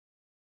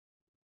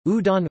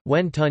Udon,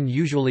 wonton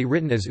usually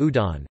written as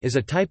udon, is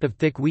a type of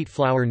thick wheat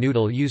flour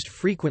noodle used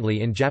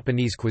frequently in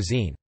Japanese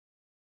cuisine.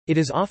 It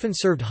is often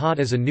served hot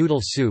as a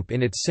noodle soup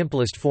in its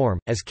simplest form,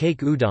 as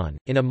cake udon,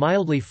 in a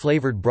mildly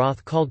flavored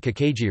broth called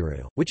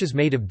kakejiru, which is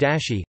made of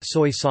dashi,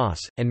 soy sauce,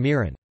 and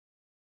mirin.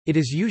 It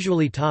is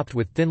usually topped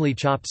with thinly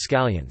chopped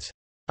scallions.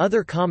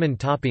 Other common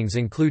toppings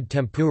include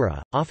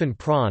tempura, often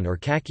prawn or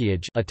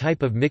kakiyage, a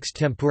type of mixed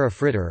tempura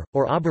fritter,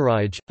 or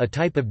abaraage, a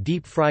type of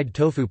deep-fried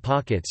tofu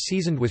pockets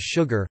seasoned with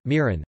sugar,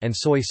 mirin, and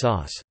soy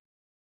sauce.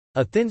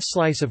 A thin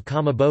slice of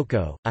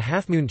kamaboko, a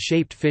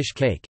half-moon-shaped fish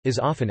cake, is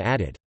often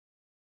added.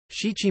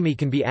 Shichimi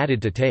can be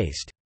added to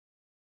taste.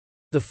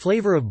 The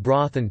flavor of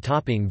broth and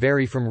topping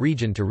vary from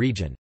region to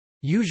region.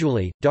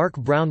 Usually, dark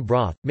brown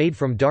broth, made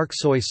from dark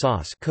soy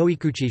sauce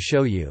koikuchi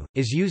shoyu,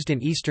 is used in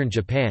eastern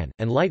Japan,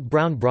 and light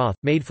brown broth,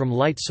 made from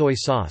light soy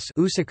sauce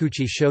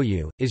usakuchi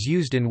shoyu, is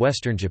used in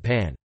western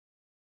Japan.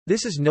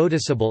 This is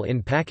noticeable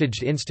in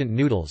packaged instant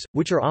noodles,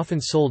 which are often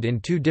sold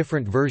in two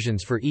different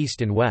versions for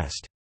East and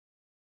West.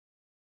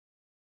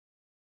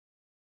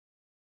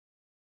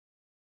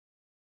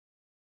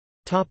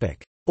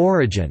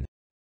 Origin.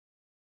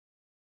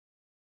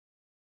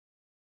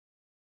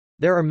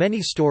 There are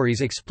many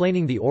stories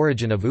explaining the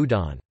origin of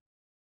udon.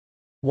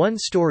 One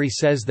story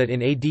says that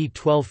in AD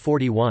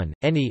 1241,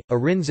 Eni, a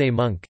Rinzai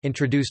monk,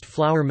 introduced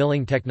flour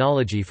milling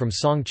technology from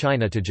Song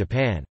China to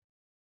Japan.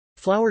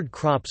 Floured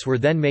crops were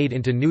then made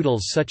into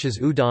noodles such as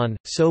udon,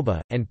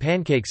 soba, and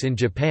pancakes in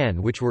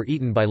Japan, which were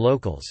eaten by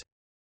locals.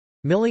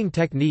 Milling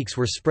techniques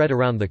were spread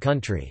around the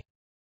country.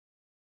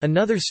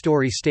 Another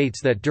story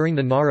states that during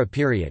the Nara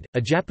period,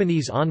 a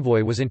Japanese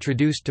envoy was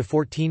introduced to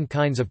 14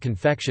 kinds of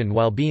confection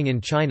while being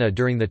in China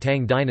during the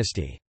Tang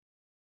dynasty.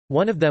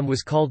 One of them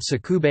was called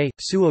sakube,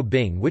 suo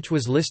bing, which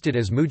was listed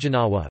as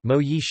mujinawa mo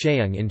yi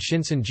sheung in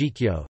Shinsen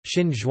Jikyo,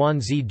 Shin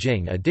Zhuanzi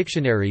Jing, a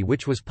dictionary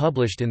which was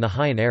published in the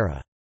Heian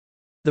era.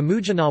 The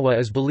mujinawa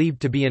is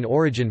believed to be an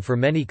origin for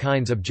many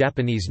kinds of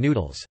Japanese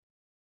noodles.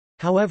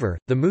 However,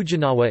 the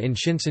mujinawa in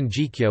Shinsen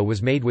Jikyo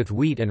was made with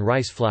wheat and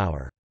rice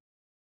flour.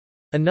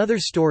 Another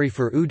story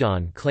for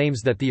udon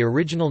claims that the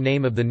original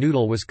name of the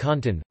noodle was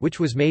konton, which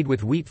was made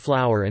with wheat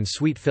flour and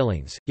sweet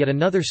fillings. Yet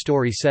another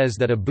story says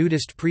that a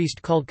Buddhist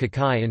priest called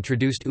Kakai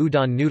introduced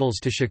udon noodles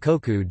to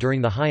Shikoku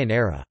during the Heian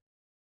era.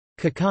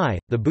 Kakai,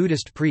 the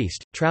Buddhist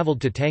priest, traveled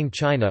to Tang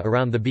China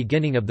around the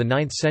beginning of the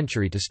 9th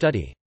century to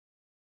study.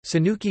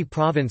 Sanuki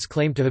province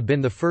claimed to have been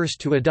the first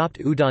to adopt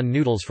udon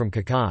noodles from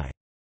Kakai.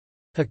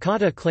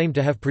 Hakata claimed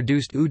to have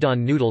produced udon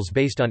noodles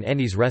based on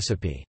Eni's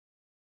recipe.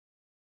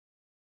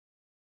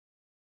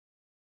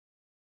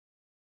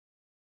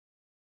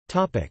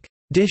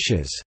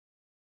 Dishes.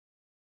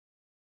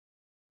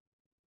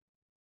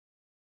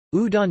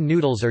 Udon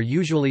noodles are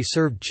usually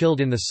served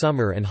chilled in the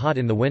summer and hot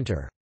in the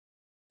winter.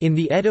 In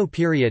the Edo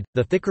period,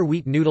 the thicker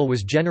wheat noodle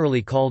was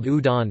generally called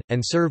udon,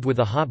 and served with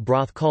a hot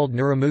broth called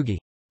nuramugi.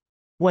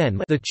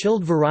 When the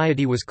chilled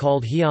variety was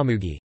called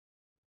hyamugi.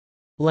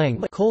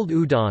 Cold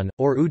udon,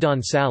 or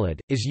udon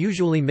salad, is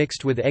usually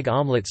mixed with egg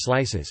omelette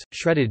slices,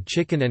 shredded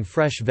chicken and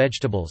fresh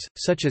vegetables,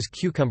 such as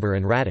cucumber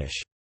and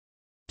radish.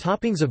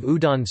 Toppings of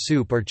udon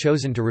soup are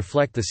chosen to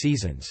reflect the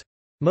seasons.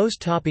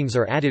 Most toppings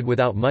are added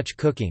without much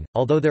cooking,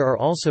 although there are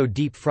also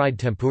deep-fried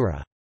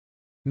tempura.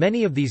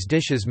 Many of these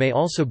dishes may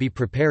also be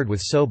prepared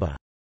with soba.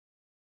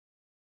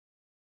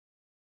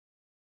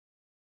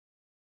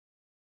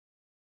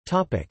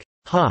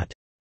 Hot.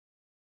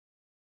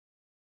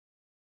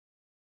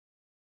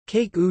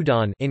 Cake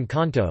udon in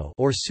Kanto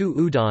or su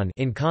udon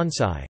in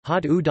Kansai,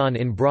 hot udon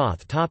in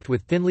broth topped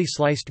with thinly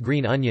sliced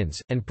green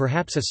onions, and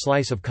perhaps a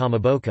slice of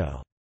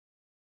kamaboko.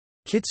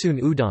 Kitsune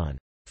udon,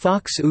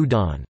 fox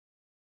udon,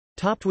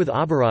 topped with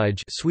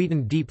abaraage,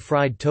 sweetened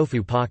deep-fried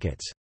tofu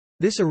pockets.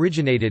 This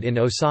originated in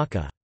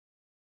Osaka.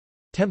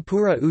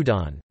 Tempura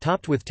udon,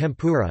 topped with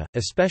tempura,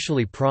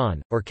 especially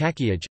prawn, or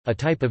kakiyage, a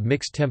type of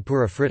mixed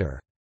tempura fritter.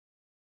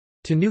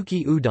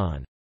 Tanuki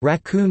udon,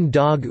 raccoon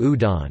dog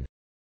udon,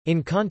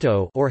 in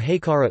Kanto, or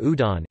Heikara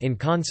udon in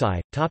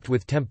Kansai, topped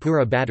with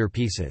tempura batter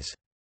pieces.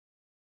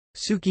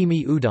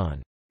 Tsukimi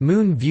udon,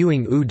 moon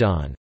viewing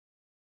udon,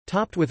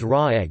 topped with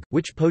raw egg,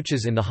 which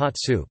poaches in the hot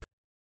soup.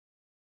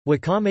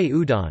 Wakame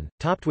udon,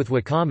 topped with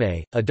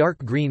wakame, a dark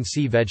green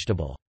sea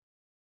vegetable.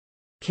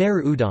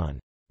 Kare udon,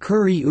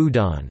 curry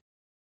udon,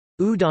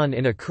 udon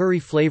in a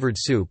curry-flavored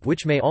soup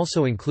which may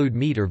also include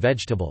meat or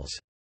vegetables.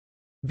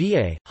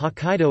 Bie,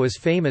 Hokkaido is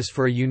famous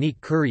for a unique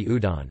curry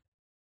udon.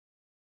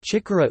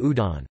 Chikara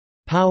udon,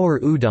 power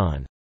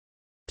udon,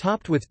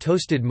 topped with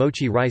toasted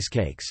mochi rice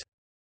cakes.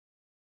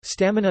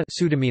 Stamina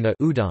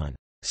udon,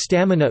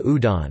 stamina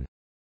udon,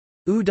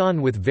 udon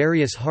with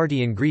various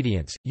hearty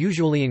ingredients,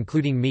 usually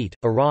including meat,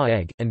 a raw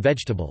egg, and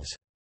vegetables.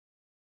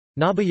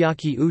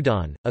 Nabayaki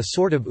udon, a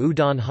sort of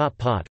udon hot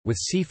pot, with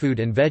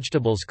seafood and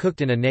vegetables cooked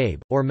in a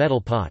nabe, or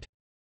metal pot.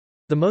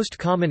 The most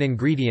common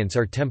ingredients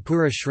are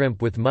tempura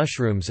shrimp with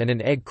mushrooms and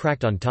an egg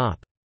cracked on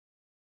top.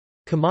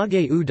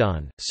 Kamage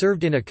udon,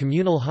 served in a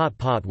communal hot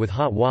pot with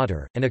hot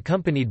water, and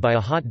accompanied by a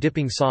hot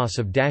dipping sauce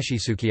of dashi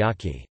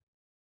sukiyaki.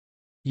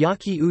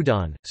 Yaki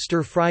udon,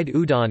 stir-fried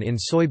udon in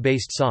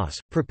soy-based sauce,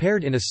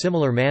 prepared in a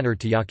similar manner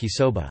to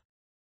yakisoba.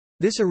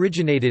 This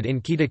originated in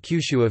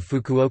Kitakyushu of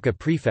Fukuoka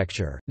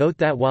Prefecture. Note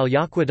that while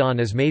yakuudon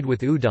is made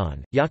with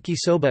udon,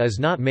 yakisoba is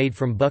not made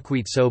from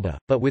buckwheat soba,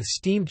 but with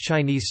steamed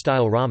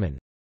Chinese-style ramen.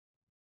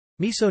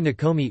 Miso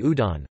Nikomi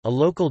udon, a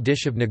local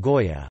dish of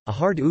Nagoya, a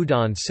hard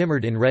udon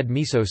simmered in red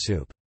miso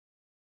soup.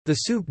 The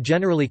soup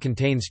generally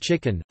contains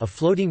chicken, a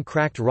floating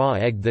cracked raw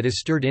egg that is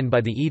stirred in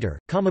by the eater,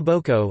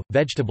 kamaboko,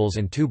 vegetables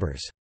and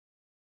tubers.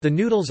 The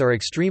noodles are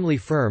extremely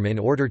firm in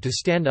order to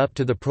stand up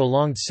to the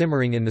prolonged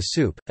simmering in the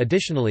soup.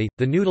 Additionally,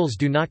 the noodles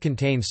do not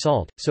contain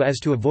salt, so as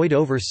to avoid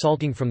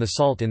over-salting from the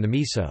salt in the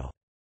miso.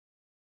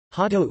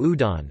 Hado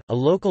udon, a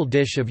local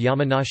dish of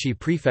Yamanashi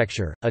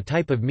Prefecture, a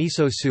type of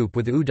miso soup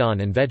with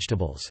udon and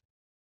vegetables.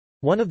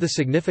 One of the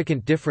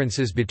significant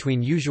differences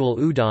between usual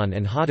udon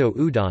and hado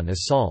udon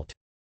is salt.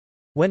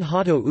 When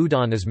hado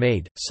udon is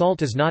made,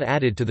 salt is not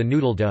added to the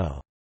noodle dough.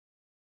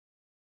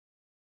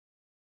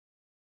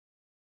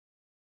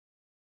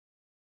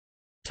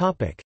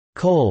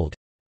 Cold.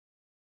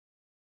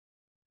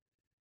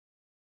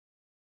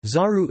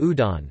 Zaru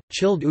udon,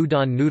 chilled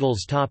udon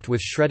noodles topped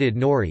with shredded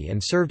nori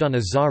and served on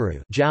a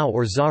zaru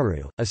or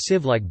zaru, a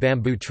sieve-like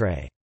bamboo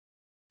tray.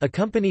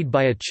 Accompanied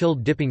by a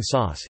chilled dipping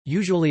sauce,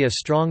 usually a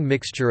strong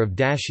mixture of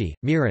dashi,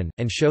 mirin,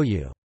 and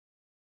shoyu.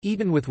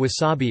 Eaten with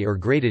wasabi or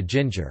grated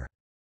ginger.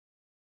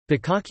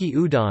 Bakaki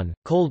udon,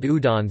 cold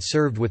udon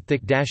served with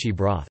thick dashi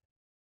broth.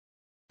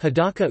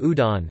 Hadaka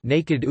udon,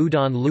 naked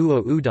udon,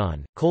 luo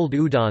udon, cold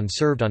udon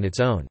served on its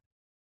own.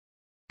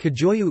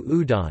 Kajoyu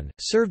udon,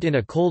 served in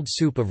a cold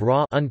soup of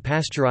raw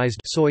unpasteurized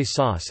soy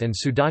sauce and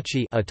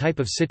sudachi, a type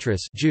of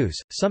citrus juice,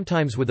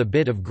 sometimes with a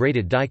bit of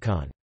grated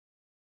daikon.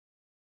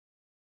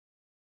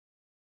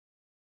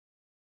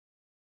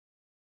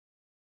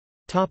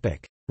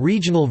 Topic: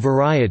 Regional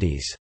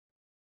varieties.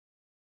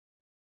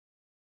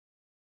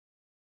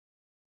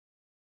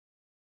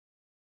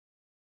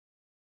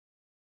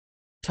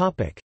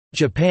 Topic: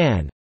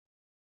 Japan.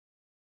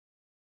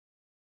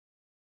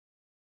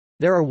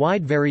 There are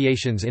wide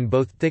variations in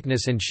both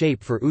thickness and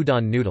shape for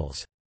udon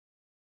noodles.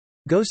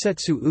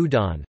 Gosetsu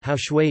udon,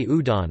 Haushui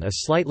udon, a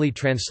slightly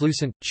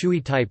translucent,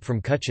 chewy type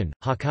from Kuchen,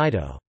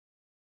 Hokkaido.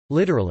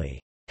 Literally,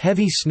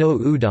 heavy snow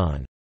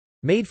udon,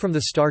 made from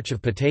the starch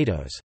of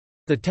potatoes.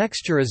 The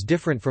texture is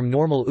different from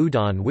normal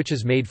udon, which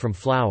is made from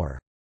flour.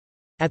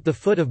 At the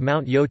foot of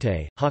Mount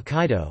Yotei,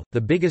 Hokkaido,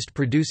 the biggest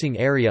producing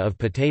area of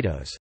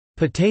potatoes,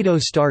 potato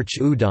starch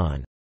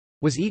udon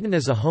was eaten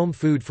as a home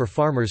food for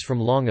farmers from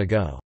long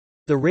ago.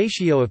 The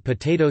ratio of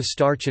potato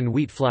starch and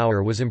wheat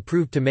flour was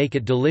improved to make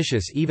it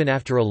delicious even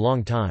after a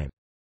long time.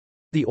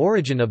 The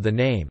origin of the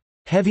name,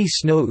 heavy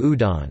snow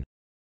udon,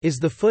 is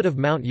the foot of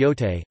Mount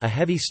Yotei, a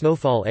heavy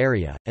snowfall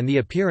area, and the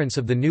appearance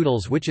of the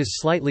noodles, which is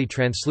slightly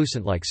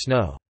translucent like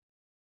snow.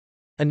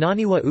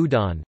 Ananiwa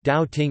udon,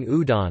 Dao Ting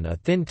udon, a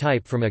thin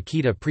type from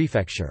Akita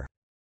Prefecture.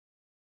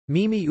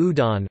 Mimi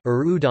udon,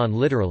 udon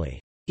literally,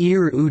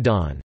 ear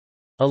udon,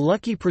 a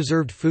lucky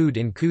preserved food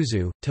in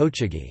Kuzu,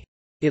 Tochigi.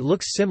 It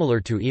looks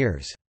similar to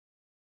ears.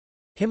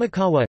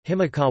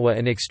 Himakawa,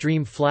 an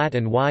extreme flat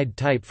and wide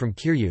type from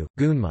Kiryu,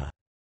 Gunma.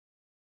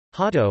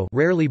 Hado,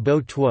 rarely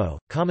bo tuo,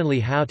 commonly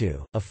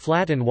hautu, a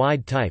flat and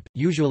wide type,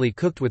 usually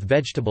cooked with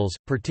vegetables,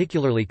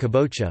 particularly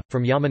kabocha,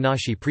 from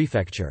Yamanashi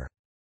Prefecture.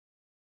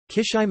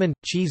 Kishimen,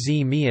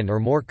 chi-zi mian, or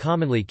more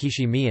commonly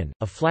kishi mian,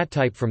 a flat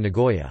type from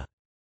Nagoya.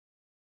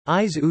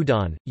 Ise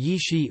udon,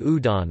 yishi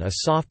udon, a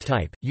soft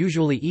type,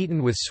 usually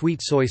eaten with sweet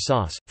soy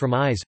sauce, from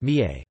Ise,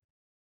 mie.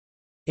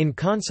 In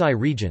Kansai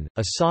region,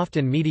 a soft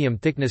and medium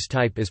thickness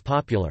type is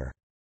popular.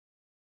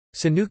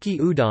 Sanuki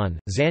udon,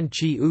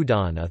 zanchi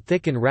udon, a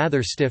thick and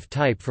rather stiff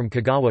type from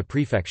Kagawa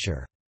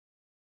Prefecture.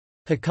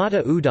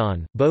 Hakata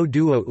udon, bo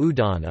duo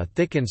udon, a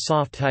thick and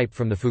soft type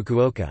from the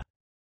Fukuoka.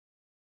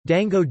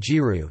 Dango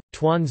jiru,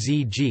 tuan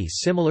zi ji,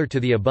 similar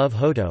to the above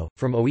hoto,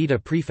 from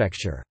Oita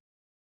Prefecture.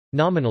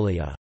 Nominally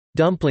a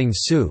dumpling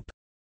soup,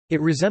 it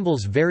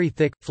resembles very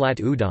thick, flat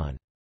udon.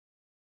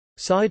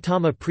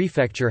 Saitama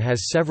Prefecture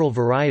has several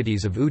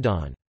varieties of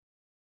udon.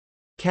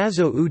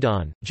 Kazo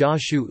udon,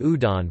 Jashu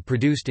udon,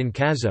 produced in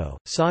Kazo,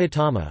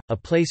 Saitama, a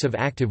place of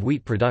active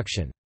wheat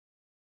production.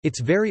 Its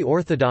very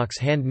orthodox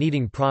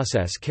hand-kneading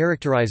process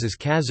characterizes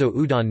Kazo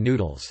udon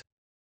noodles.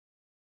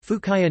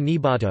 Fukaya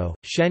nibato,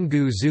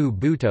 Shengu zu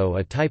buto,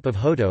 a type of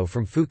hoto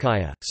from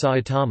Fukaya,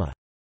 Saitama.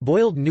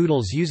 Boiled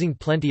noodles using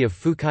plenty of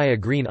Fukaya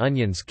green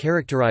onions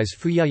characterize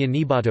Fuyaya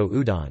nibato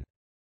udon.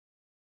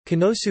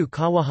 Kanosu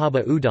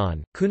Kawahaba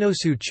udon,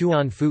 Kunosu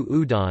Chuan Fu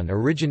udon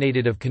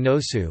originated of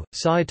Kanosu,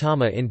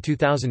 Saitama in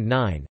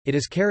 2009. It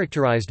is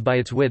characterized by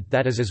its width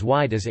that is as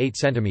wide as 8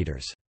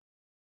 cm.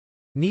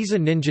 Niza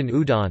Ninjin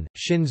udon,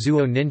 Shin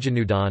Zuo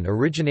Ninjanudon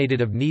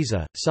originated of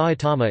Niza,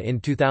 Saitama in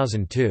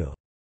 2002.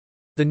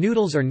 The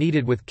noodles are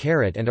kneaded with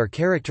carrot and are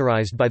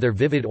characterized by their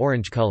vivid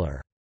orange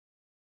color.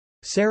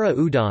 Sara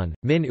udon,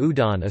 Min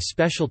udon, a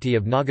specialty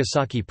of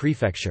Nagasaki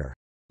Prefecture.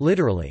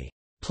 Literally,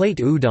 plate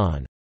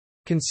udon,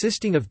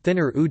 consisting of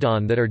thinner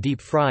udon that are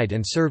deep-fried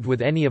and served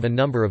with any of a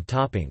number of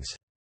toppings.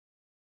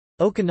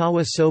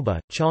 Okinawa soba,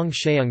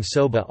 Chong-sheung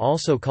soba,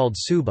 also called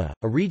suba,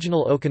 a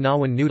regional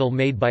Okinawan noodle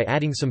made by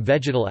adding some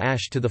vegetal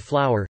ash to the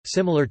flour,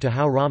 similar to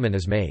how ramen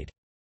is made.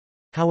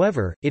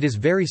 However, it is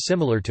very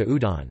similar to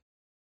udon.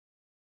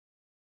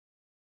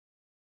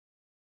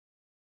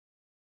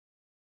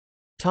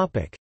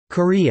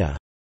 Korea.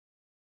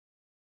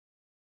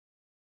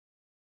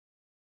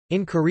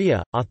 In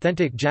Korea,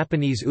 authentic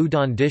Japanese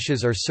udon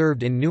dishes are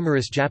served in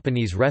numerous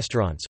Japanese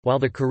restaurants, while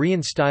the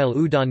Korean-style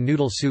udon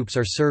noodle soups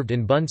are served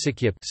in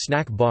bunsikgyeop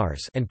snack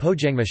bars and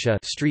pojangmasha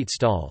street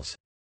stalls.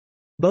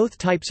 Both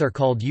types are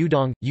called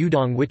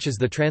udong, which is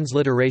the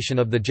transliteration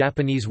of the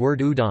Japanese word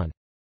udon.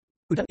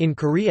 In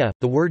Korea,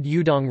 the word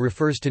udong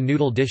refers to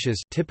noodle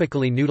dishes,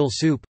 typically noodle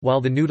soup,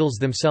 while the noodles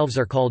themselves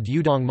are called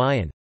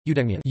udongmyeon,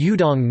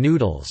 udong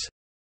noodles,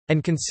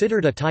 and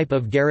considered a type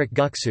of garak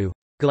guksu,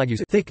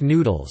 thick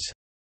noodles.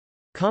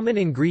 Common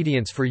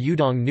ingredients for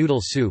udon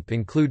noodle soup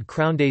include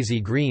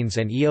crowndaisy greens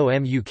and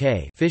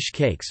eomuk fish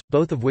cakes,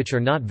 both of which are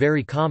not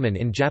very common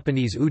in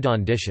Japanese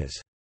udon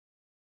dishes.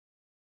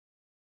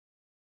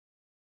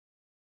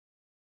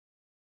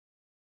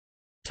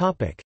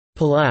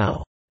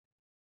 Palau.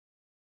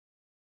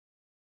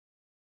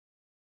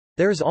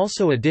 There is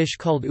also a dish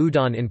called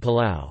udon in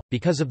Palau,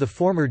 because of the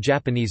former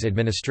Japanese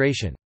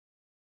administration.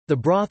 The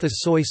broth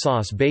is soy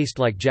sauce based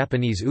like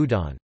Japanese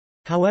udon.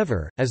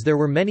 However, as there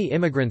were many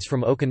immigrants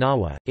from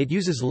Okinawa, it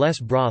uses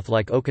less broth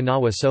like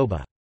Okinawa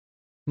soba.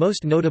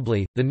 Most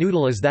notably, the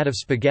noodle is that of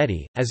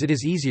spaghetti, as it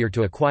is easier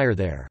to acquire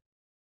there.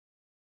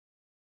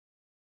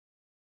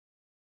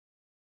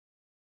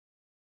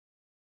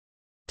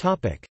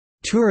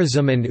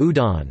 Tourism and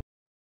udon.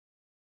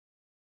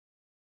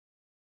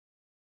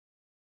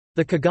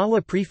 The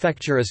Kagawa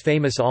Prefecture is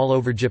famous all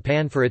over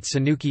Japan for its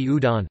Sanuki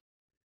udon.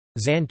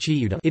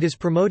 It is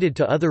promoted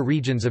to other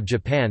regions of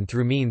Japan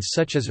through means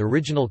such as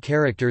original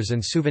characters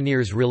and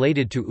souvenirs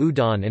related to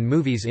udon and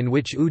movies in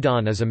which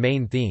udon is a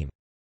main theme.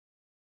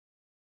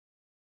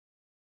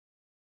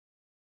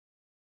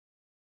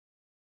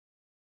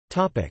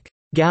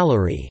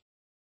 Gallery.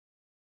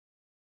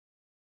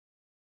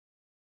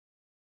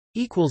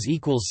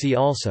 See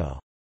also